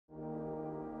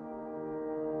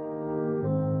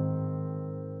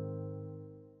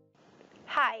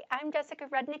I'm Jessica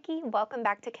Rudnicki. Welcome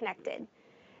back to Connected.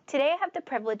 Today I have the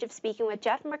privilege of speaking with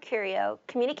Jeff Mercurio,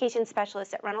 Communications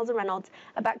Specialist at Reynolds & Reynolds,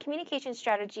 about communication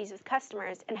strategies with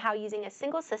customers and how using a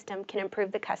single system can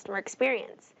improve the customer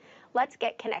experience. Let's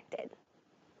get connected.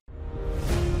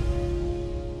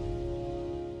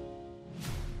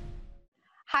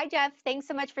 Hi, Jeff. Thanks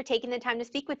so much for taking the time to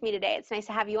speak with me today. It's nice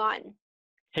to have you on.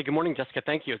 Hey, good morning, Jessica.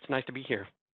 Thank you. It's nice to be here.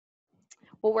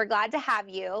 Well, we're glad to have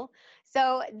you.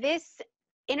 So this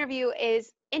interview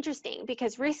is interesting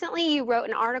because recently you wrote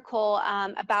an article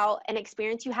about an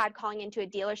experience you had calling into a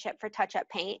dealership for touch-up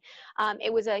paint.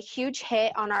 It was a huge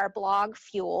hit on our blog,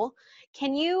 Fuel.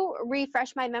 Can you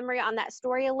refresh my memory on that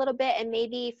story a little bit, and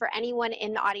maybe for anyone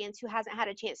in the audience who hasn't had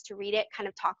a chance to read it, kind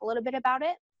of talk a little bit about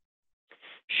it?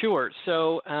 Sure.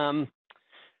 So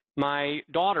my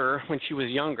daughter, when she was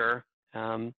younger,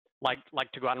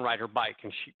 liked to go out and ride her bike.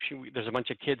 And there's a bunch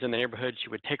of kids in the neighborhood. She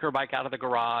would take her bike out of the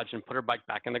garage and put her bike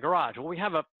back in the garage. Well, we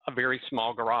have a very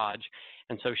small garage.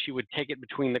 And so she would take it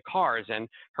between the cars, and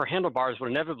her handlebars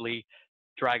would inevitably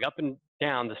drag up and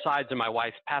down the sides of my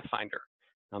wife's Pathfinder.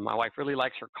 My wife really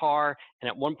likes her car. And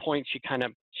at one point,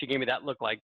 she gave me that look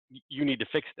like, you need to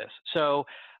fix this. So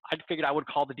I figured I would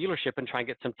call the dealership and try and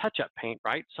get some touch-up paint,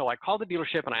 right? So I called the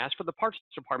dealership and I asked for the parts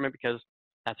department because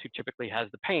that's who typically has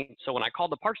the paint. So when I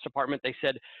called the parts department, they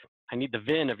said, I need the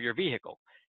VIN of your vehicle.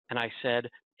 And I said,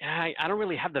 yeah, I don't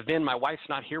really have the VIN. My wife's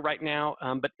not here right now,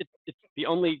 but it's the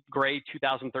only gray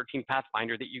 2013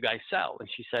 Pathfinder that you guys sell. And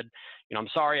she said, I'm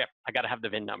sorry, I got to have the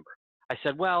VIN number. I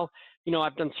said, well,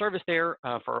 I've done service there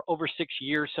for over 6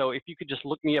 years. So if you could just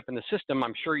look me up in the system,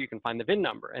 I'm sure you can find the VIN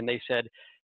number. And they said,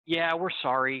 yeah, we're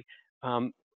sorry.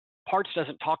 Parts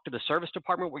doesn't talk to the service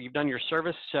department where you've done your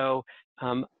service. So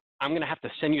I'm going to have to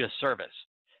send you to service.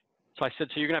 So I said,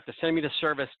 so you're going to have to send me to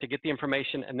service to get the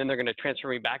information, and then they're going to transfer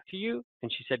me back to you?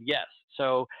 And she said, yes.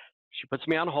 So she puts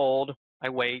me on hold. I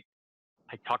wait.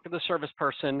 I talk to the service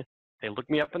person. They look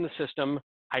me up in the system.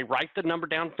 I write the number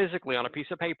down physically on a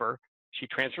piece of paper. She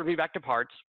transferred me back to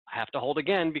parts. I have to hold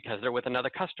again because they're with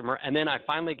another customer. And then I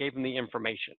finally gave them the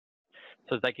information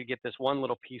so that they could get this one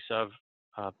little piece of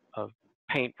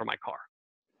paint for my car.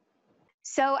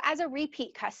 So as a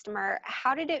repeat customer,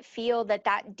 how did it feel that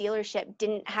that dealership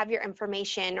didn't have your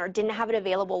information or didn't have it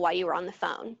available while you were on the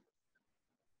phone?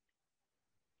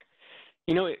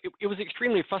 It was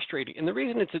extremely frustrating. And the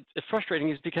reason it's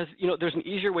frustrating is because, there's an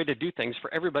easier way to do things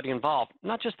for everybody involved,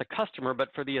 not just the customer, but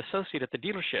for the associate at the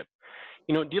dealership.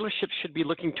 Dealerships should be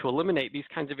looking to eliminate these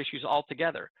kinds of issues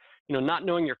altogether. Not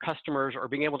knowing your customers or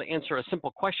being able to answer a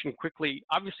simple question quickly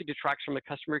obviously detracts from the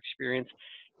customer experience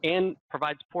and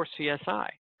provides poor CSI.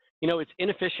 It's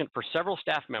inefficient for several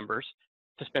staff members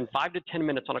to spend 5 to 10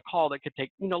 minutes on a call that could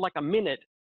take, like a minute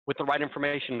with the right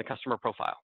information in the customer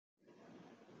profile.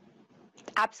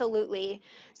 Absolutely.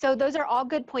 So those are all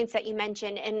good points that you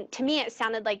mentioned. And to me, it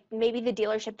sounded like maybe the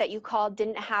dealership that you called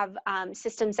didn't have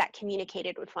systems that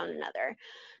communicated with one another.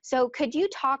 So could you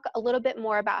talk a little bit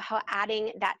more about how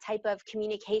adding that type of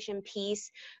communication piece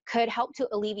could help to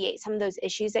alleviate some of those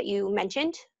issues that you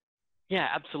mentioned? Yeah,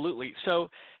 absolutely. So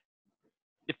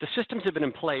if the systems had been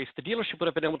in place, the dealership would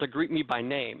have been able to greet me by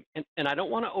name. And I don't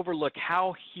want to overlook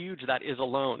how huge that is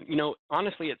alone.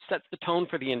 Honestly, it sets the tone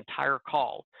for the entire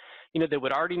call. They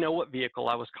would already know what vehicle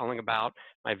I was calling about.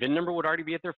 My VIN number would already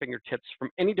be at their fingertips from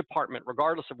any department,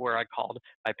 regardless of where I called.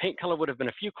 My paint color would have been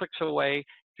a few clicks away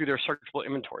through their searchable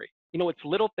inventory. It's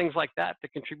little things like that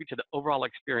that contribute to the overall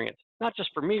experience, not just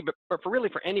for me, but for really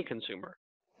for any consumer.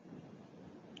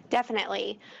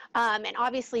 Definitely. And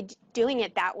obviously doing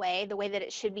it that way, the way that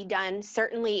it should be done,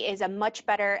 certainly is a much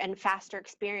better and faster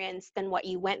experience than what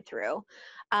you went through.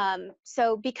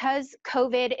 So because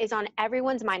COVID is on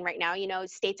everyone's mind right now,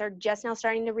 states are just now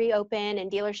starting to reopen and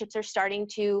dealerships are starting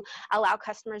to allow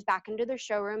customers back into their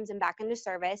showrooms and back into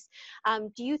service.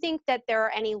 Do you think that there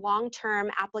are any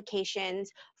long-term applications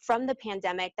from the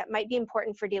pandemic that might be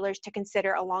important for dealers to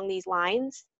consider along these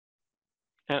lines?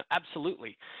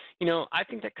 Absolutely. I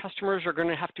think that customers are going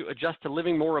to have to adjust to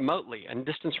living more remotely and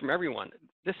distance from everyone.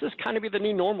 This is kind of be the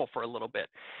new normal for a little bit.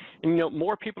 And,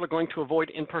 more people are going to avoid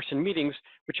in-person meetings,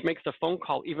 which makes the phone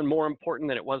call even more important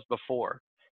than it was before.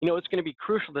 It's going to be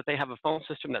crucial that they have a phone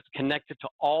system that's connected to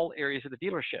all areas of the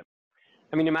dealership.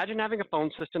 I mean, imagine having a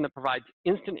phone system that provides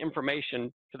instant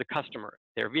information to the customer,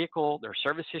 their vehicle, their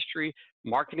service history,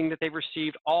 marketing that they've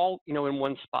received, all, in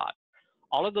one spot.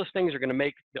 All of those things are going to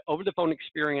make the over-the-phone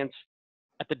experience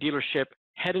at the dealership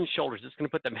head and shoulders. It's going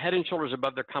to put them head and shoulders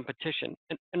above their competition.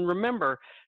 And remember,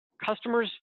 customers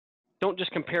don't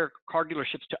just compare car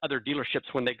dealerships to other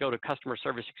dealerships when they go to customer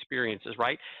service experiences,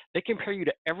 right? They compare you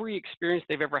to every experience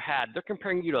they've ever had. They're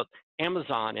comparing you to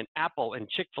Amazon and Apple and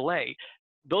Chick-fil-A.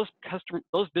 Those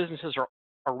businesses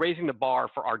are raising the bar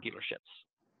for our dealerships.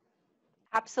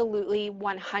 Absolutely,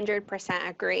 100%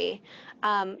 agree.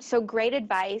 So great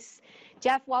advice.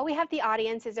 Jeff, while we have the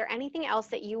audience, is there anything else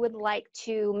that you would like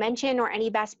to mention or any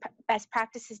best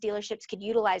practices dealerships could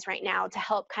utilize right now to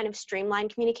help kind of streamline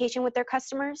communication with their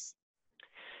customers?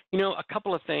 You know, a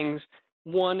couple of things.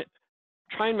 One,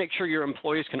 try and make sure your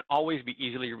employees can always be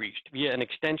easily reached via an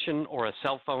extension or a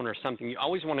cell phone or something. You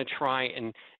always want to try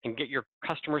and get your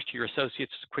customers to your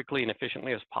associates as quickly and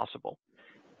efficiently as possible.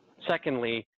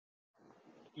 Secondly,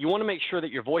 you want to make sure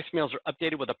that your voicemails are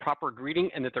updated with a proper greeting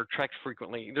and that they're checked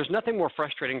frequently. There's nothing more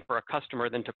frustrating for a customer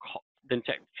than to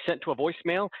send to a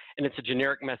voicemail and it's a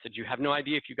generic message. You have no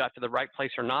idea if you got to the right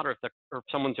place or not, or if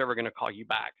someone's ever going to call you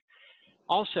back.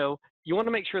 Also, you want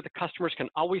to make sure the customers can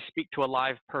always speak to a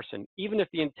live person, even if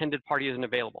the intended party isn't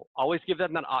available. Always give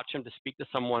them that option to speak to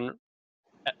someone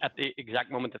at the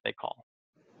exact moment that they call.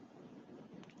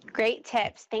 Great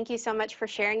tips. Thank you so much for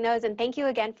sharing those. And thank you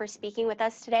again for speaking with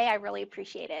us today. I really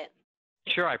appreciate it.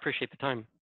 Sure, I appreciate the time.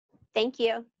 Thank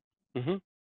you. Mm-hmm.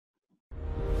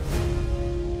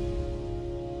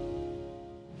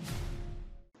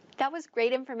 That was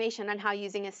great information on how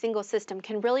using a single system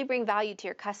can really bring value to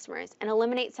your customers and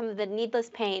eliminate some of the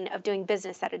needless pain of doing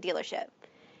business at a dealership.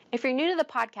 If you're new to the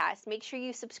podcast, make sure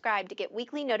you subscribe to get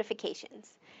weekly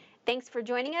notifications. Thanks for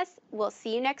joining us. We'll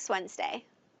see you next Wednesday.